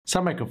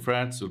Assalamu alaikum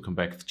friends, welcome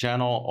back to the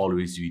channel,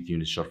 always with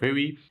Younes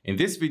Charfaoui. In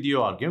this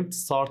video, I'm going to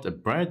start a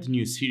brand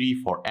new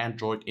series for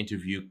Android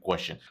interview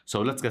question.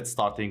 So let's get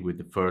starting with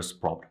the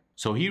first problem.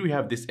 So here we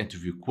have this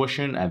interview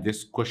question, and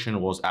this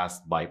question was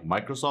asked by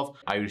Microsoft.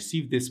 I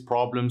received these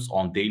problems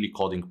on Daily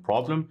Coding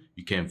Problem.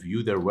 You can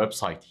view their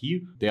website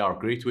here. They are a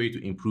great way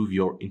to improve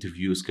your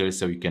interview skills,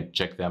 so you can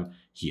check them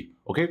here.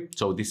 Okay,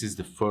 so this is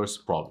the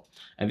first problem.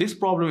 And this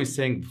problem is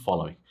saying the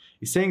following.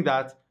 It's saying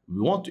that we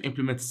want to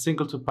implement a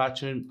singleton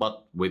pattern,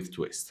 but with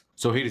twist.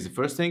 So here is the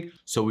first thing.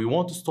 So we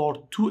want to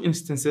store two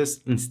instances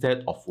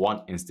instead of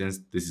one instance.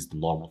 This is the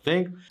normal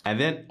thing.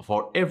 And then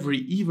for every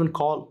even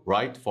call,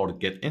 right, for the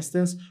get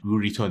instance, we will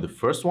return the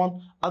first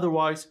one.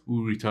 Otherwise, we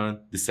will return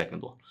the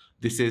second one.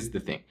 This is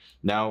the thing.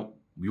 Now,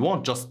 we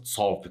won't just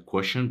solve the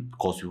question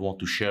because we want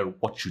to share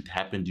what should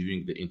happen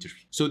during the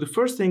interview. So the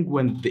first thing,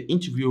 when the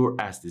interviewer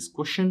asks this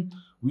question,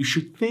 we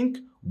should think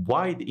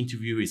why the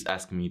interviewer is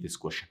asking me this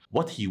question,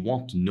 what he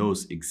wants to know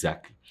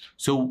exactly.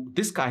 So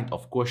this kind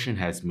of question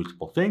has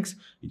multiple things.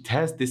 It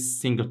has this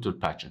singleton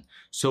pattern.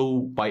 So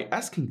by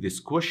asking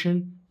this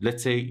question,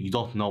 let's say you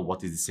don't know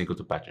what is the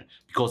singleton pattern,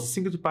 because the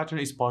singleton pattern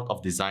is part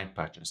of design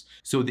patterns.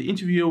 So the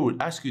interviewer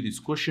will ask you this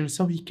question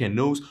so he can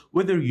know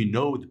whether you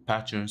know the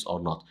patterns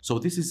or not. So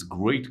this is a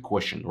great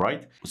question,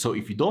 right? So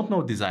if you don't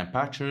know design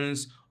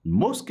patterns, in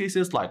most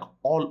cases, like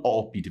all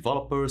OOP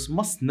developers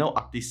must know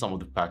at least some of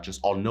the patterns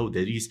or know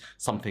there is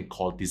something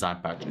called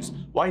design patterns.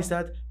 Why is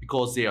that?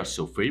 Because they are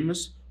so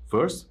famous.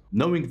 First,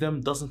 knowing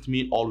them doesn't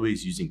mean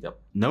always using them.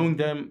 Knowing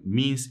them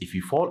means if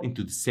you fall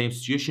into the same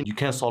situation, you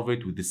can solve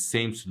it with the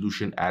same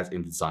solution as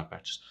in the design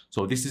patterns.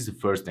 So this is the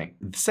first thing.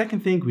 The second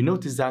thing, we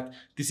notice that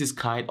this is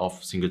kind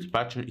of singleton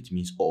pattern. It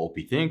means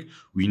OOP thing.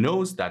 We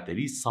know that there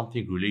is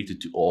something related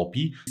to OOP.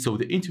 So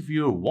the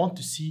interviewer wants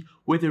to see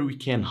whether we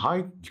can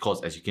hide,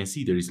 because as you can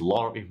see, there is a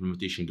lot of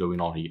implementation going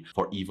on here.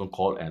 For even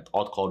call and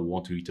odd call, we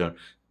want to return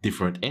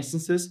different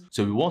instances.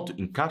 So we want to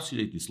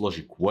encapsulate this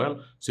logic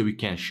well so we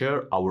can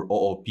share our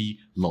OOP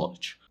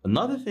knowledge.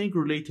 Another thing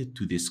related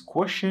to this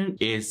question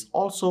is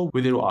also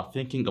whether you are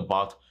thinking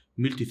about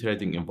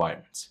multi-threading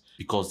environments,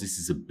 because this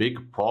is a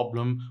big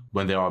problem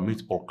when there are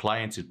multiple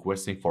clients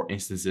requesting for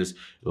instances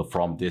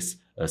from this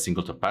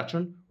singleton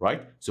pattern,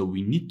 right? So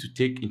we need to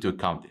take into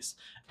account this.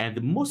 And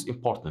the most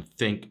important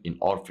thing in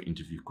all of the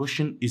interview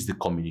question is the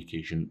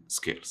communication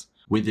skills.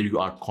 Whether you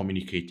are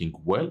communicating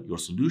well your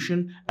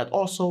solution, and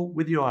also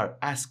whether you are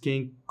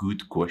asking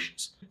good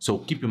questions. So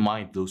keep in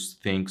mind those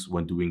things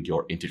when doing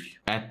your interview.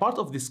 And part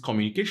of this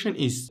communication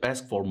is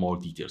ask for more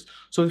details.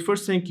 So the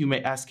first thing you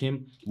may ask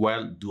him,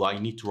 well, do I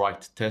need to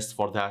write tests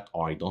for that,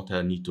 or I don't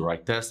need to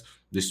write tests?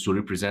 This to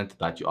represent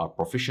that you are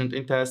proficient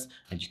in tests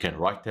and you can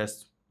write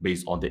tests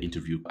based on the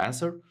interview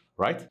answer,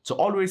 right? So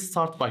always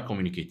start by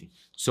communicating.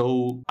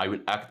 So I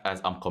will act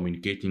as I'm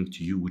communicating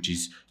to you, which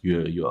is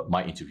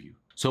my interview.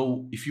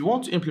 So if you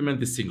want to implement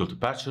this singleton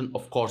pattern,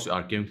 of course, you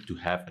are going to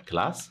have a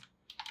class,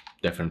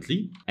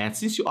 definitely. And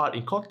since you are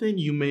in Kotlin,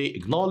 you may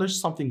acknowledge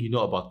something you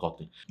know about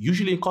Kotlin.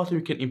 Usually in Kotlin,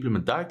 we can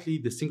implement directly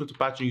the singleton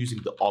pattern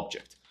using the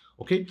object.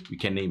 Okay, we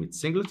can name it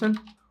singleton,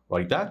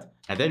 like that.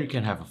 And then you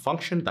can have a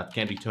function that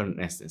can return an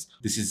instance.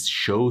 This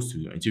shows to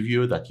your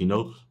interviewer that you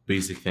know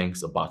basic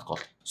things about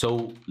Kotlin.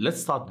 So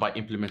let's start by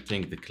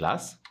implementing the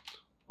class.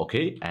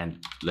 Okay, and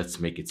let's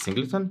make it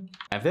singleton.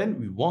 And then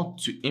we want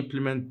to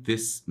implement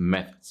this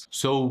methods.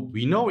 So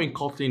we know in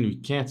Kotlin, we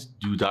can't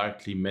do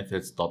directly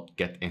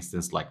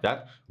methods.getInstance like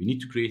that. We need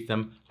to create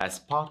them as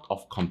part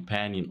of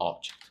companion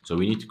object. So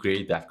we need to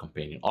create that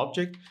companion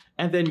object.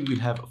 And then we'll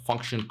have a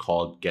function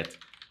called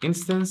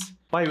getInstance,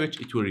 by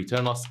which it will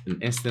return us an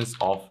instance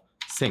of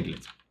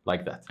singleton,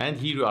 like that. And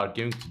here we are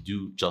going to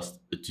do just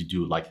to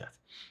do like that.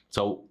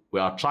 So we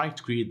are trying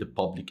to create the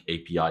public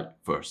API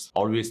first.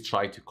 Always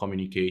try to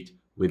communicate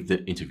with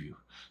the interview.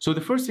 So the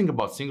first thing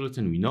about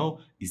singleton we know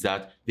is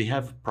that they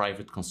have a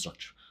private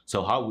constructor.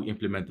 So how we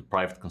implement the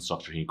private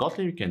constructor in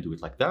Kotlin, we can do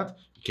it like that.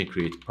 We can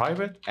create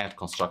private and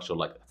constructor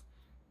like that.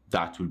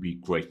 That will be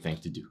a great thing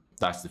to do.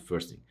 That's the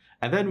first thing.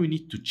 And then we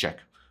need to check.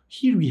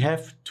 Here we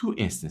have two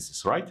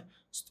instances, right?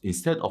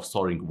 Instead of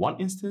storing one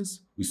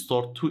instance, we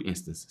store two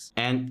instances.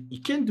 And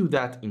you can do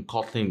that in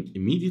Kotlin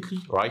immediately,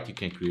 right? You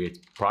can create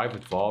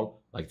private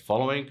val like the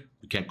following.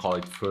 We can call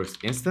it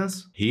first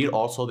instance. Here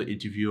also the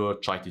interviewer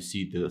try to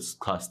see the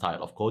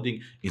style of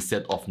coding.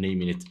 Instead of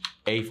naming it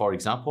A, for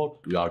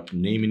example, we are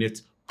naming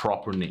it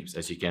proper names,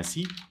 as you can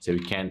see. So we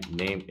can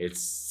name it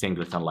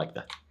singleton like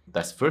that.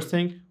 That's the first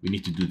thing. We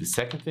need to do the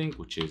second thing,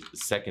 which is the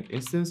second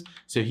instance,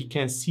 so he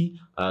can see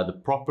the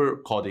proper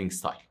coding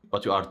style.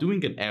 But we are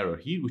doing an error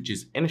here, which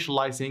is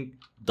initializing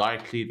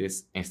directly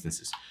these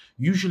instances.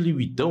 Usually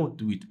we don't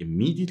do it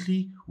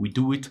immediately. We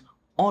do it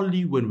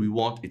only when we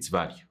want its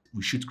value.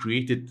 We should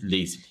create it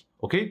lazily.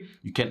 Okay,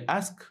 you can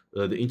ask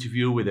the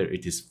interviewer whether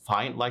it is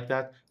fine like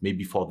that.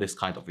 Maybe for this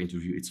kind of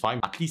interview, it's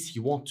fine. At least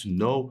you want to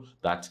know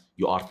that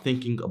you are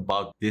thinking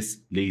about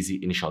this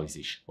lazy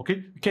initialization. Okay,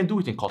 you can do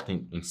it in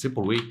Kotlin in a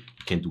simple way.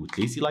 You can do it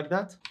lazy like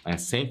that.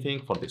 And same thing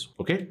for this one.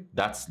 Okay,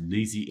 that's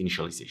lazy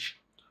initialization.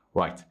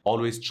 Right,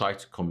 always try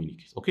to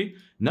communicate, okay?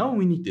 Now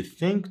we need to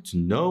think to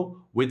know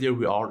whether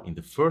we are in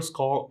the first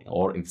call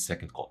or in the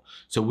second call.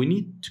 So we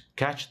need to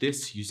catch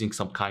this using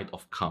some kind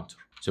of counter.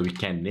 So we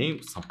can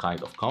name some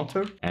kind of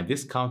counter, and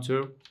this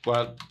counter,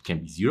 well, can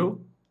be 0,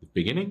 the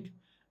beginning,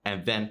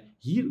 and then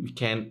here we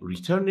can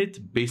return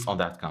it based on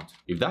that counter.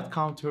 If that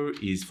counter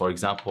is, for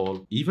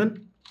example,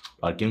 even,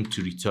 we are going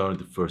to return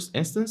the first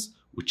instance,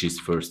 which is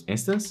first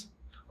instance,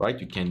 right?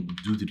 You can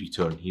do the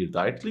return here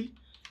directly,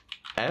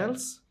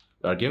 else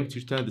we are going to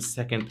return the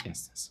second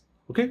instance,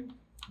 okay?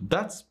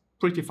 That's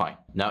pretty fine.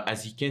 Now,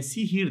 as you can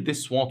see here,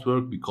 this won't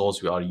work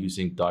because we are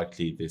using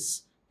directly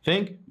this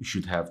thing. You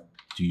should have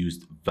to use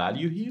the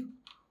value here,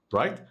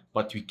 right?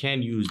 But we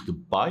can use the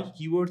by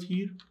keyword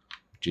here,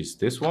 which is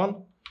this one.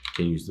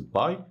 We can use the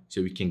by,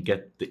 so we can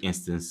get the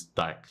instance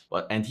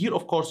directly. And here,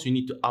 of course, you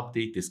need to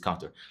update this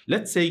counter.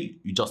 Let's say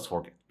you just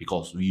forget,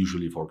 because we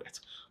usually forget.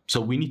 So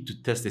we need to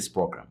test this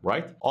program,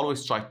 right?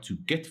 Always try to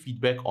get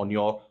feedback on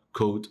your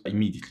code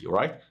immediately,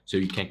 right? So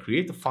you can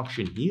create a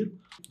function here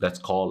that's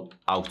called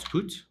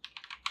output.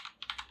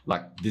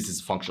 Like this is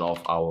a function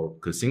of our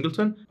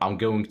singleton. I'm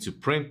going to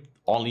print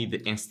only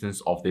the instance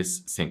of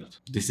this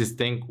singleton. This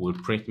thing will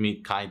print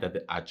me kind of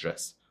the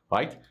address,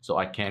 right? So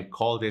I can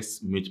call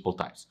this multiple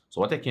times.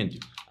 So what I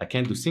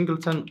can do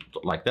singleton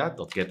like that,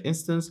 .get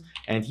instance,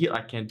 and here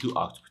I can do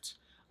output.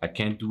 I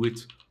can do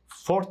it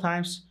 4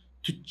 times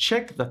to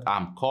check that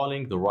I'm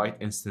calling the right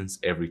instance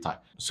every time.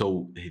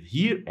 So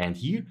here and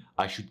here,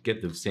 I should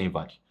get the same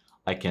value.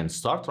 I can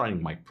start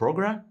running my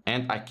program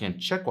and I can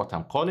check what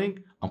I'm calling.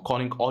 I'm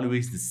calling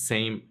always the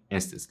same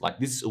instance. Like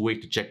this is a way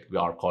to check we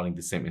are calling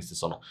the same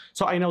instance or not.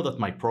 So I know that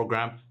my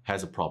program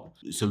has a problem.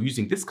 So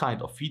using this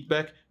kind of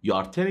feedback, you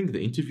are telling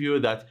the interviewer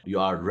that you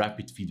are a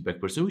rapid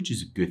feedback person, which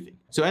is a good thing.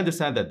 So I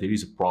understand that there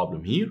is a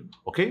problem here,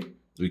 okay?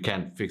 We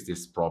can fix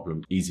this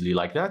problem easily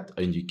like that.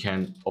 And you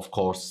can, of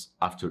course,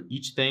 after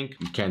each thing,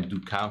 you can do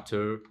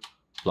counter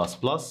plus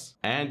plus,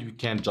 and we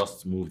can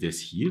just move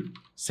this here.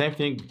 Same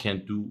thing, we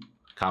can do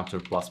counter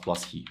plus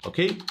plus here,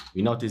 okay?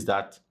 We notice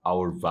that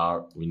our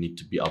var, we need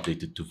to be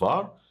updated to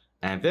var,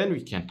 and then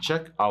we can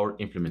check our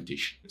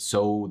implementation.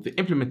 So the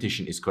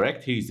implementation is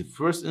correct. Here is the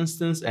first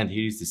instance, and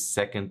here is the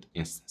second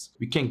instance.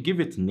 We can give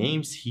it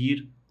names here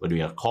when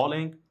we are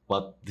calling,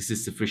 but this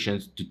is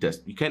sufficient to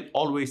test. You can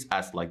always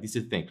ask, like this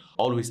is the thing,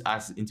 always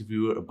ask the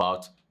interviewer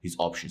about his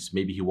options.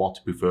 Maybe he wants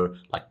to prefer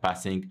like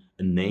passing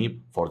a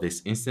name for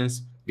this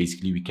instance.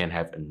 Basically, we can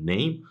have a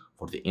name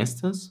for the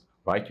instance,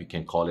 right? We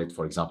can call it,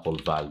 for example,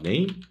 val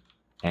name.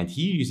 And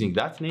here using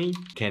that name,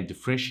 you can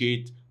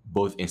differentiate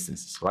both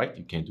instances, right?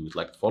 You can do it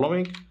like the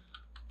following,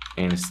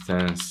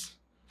 instance,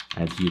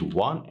 and here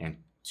 1 and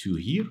 2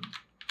 here.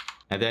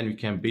 And then we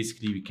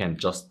can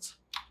just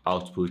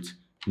output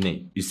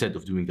name instead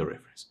of doing the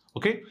reference.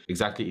 Okay,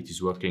 exactly, it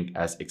is working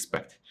as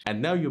expected. And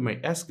now you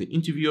may ask the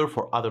interviewer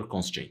for other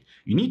constraints.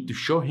 You need to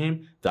show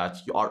him that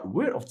you are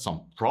aware of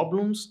some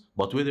problems,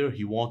 but whether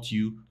he wants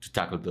you to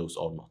tackle those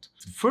or not.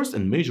 The first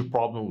and major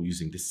problem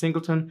using this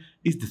singleton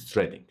is the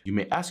threading. You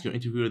may ask your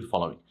interviewer the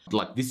following,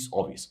 like this is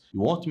obvious.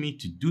 You want me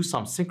to do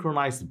some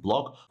synchronized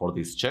block for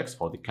these checks,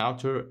 for the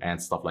counter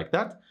and stuff like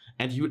that.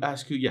 And he will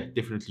ask you, yeah,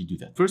 definitely do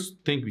that.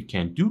 First thing we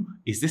can do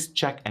is this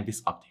check and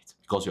this update.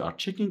 Because we are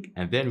checking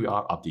and then we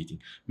are updating.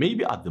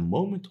 Maybe at the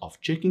moment of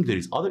checking, there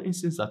is other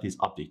instance that is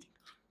updating,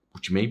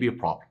 which may be a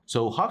problem.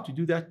 So how to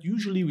do that?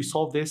 Usually we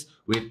solve this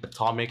with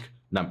atomic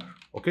number,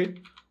 okay?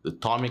 The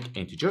atomic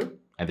integer,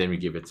 and then we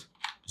give it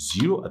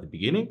 0 at the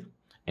beginning.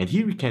 And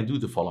here we can do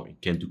the following.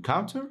 We can do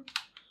counter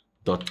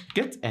dot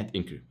get and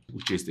increment,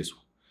 which is this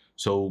one.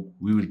 So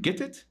we will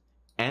get it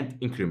and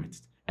increment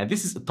it. And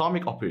this is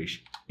atomic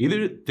operation.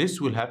 Either this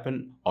will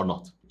happen or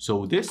not.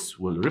 So this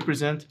will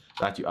represent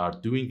that you are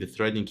doing the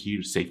threading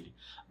here safely.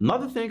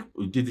 Another thing,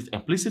 we did it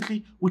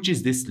implicitly, which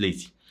is this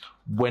lazy.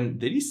 When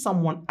there is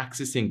someone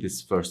accessing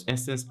this first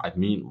instance,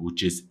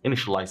 which is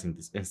initializing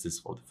this instance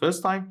for the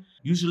first time,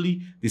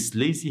 usually this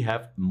lazy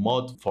have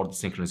mod for the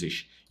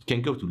synchronization. You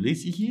can go to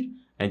lazy here,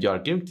 and you are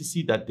going to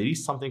see that there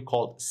is something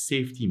called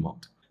safety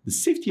mode. The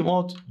safety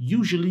mode,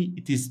 usually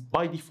it is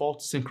by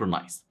default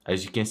synchronized.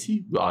 As you can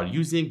see, we are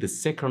using the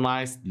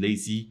synchronized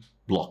lazy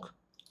block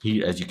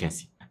here, as you can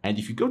see. And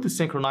if you go to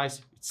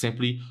synchronize, it's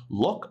simply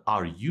lock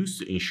are used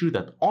to ensure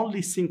that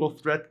only single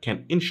thread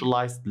can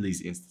initialize the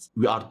lazy instance.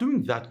 We are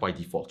doing that by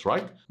default,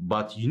 right?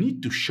 But you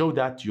need to show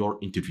that to your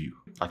interviewer.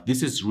 Like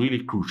this is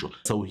really crucial.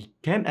 So he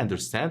can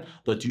understand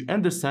that you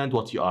understand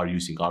what you are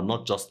using, are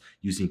not just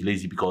using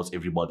lazy because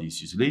everybody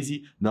is using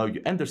lazy. Now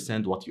you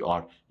understand what you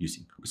are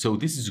using. So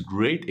this is a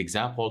great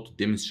example to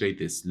demonstrate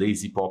this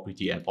lazy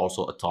property and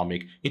also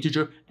atomic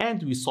integer.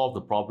 And we solve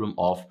the problem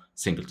of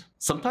singleton.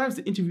 Sometimes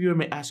the interviewer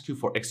may ask you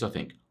for extra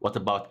thing. What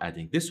about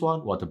adding this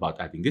one? What about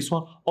adding this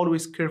one?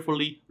 Always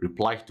carefully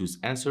reply to his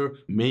answer.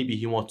 Maybe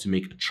he wants to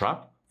make a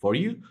trap for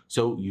you,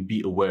 so you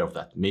be aware of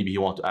that. Maybe he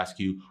wants to ask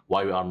you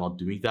why we are not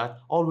doing that.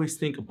 Always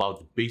think about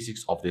the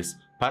basics of this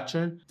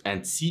pattern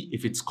and see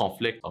if it's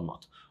conflict or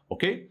not,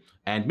 okay?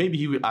 And maybe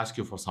he will ask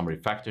you for some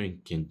refactoring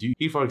you can do.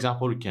 Here, for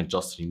example, you can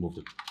just remove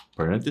the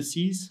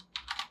parentheses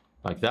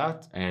like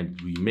that, and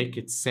we make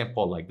it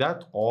simple like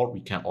that, or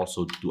we can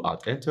also do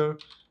Alt Enter,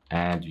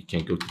 and you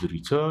can go to the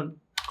return,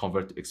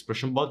 convert to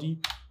expression body,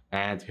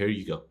 and here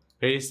you go.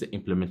 Here is the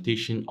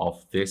implementation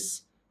of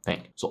this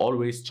thing. So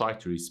always try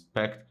to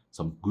respect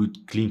some good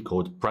clean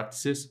code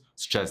practices,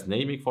 such as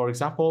naming, for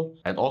example,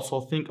 and also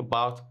think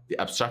about the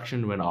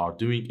abstraction when are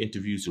doing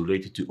interviews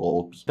related to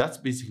OOP. That's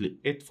basically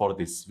it for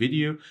this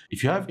video.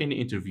 If you have any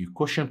interview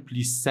question,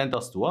 please send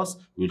us to us.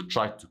 We'll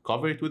try to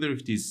cover it, whether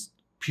it is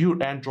pure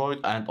Android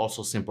and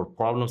also simple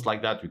problems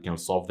like that, we can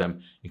solve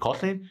them in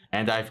Kotlin.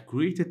 And I've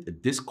created a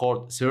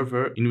Discord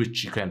server in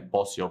which you can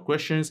post your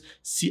questions,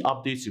 see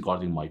updates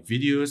regarding my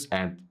videos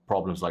and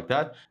problems like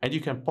that. And you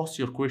can post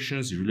your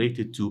questions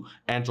related to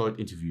Android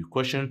interview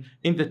question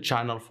in the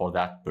channel for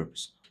that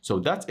purpose. So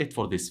that's it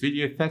for this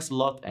video. Thanks a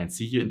lot and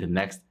see you in the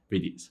next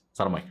videos.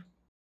 Salam alaikum.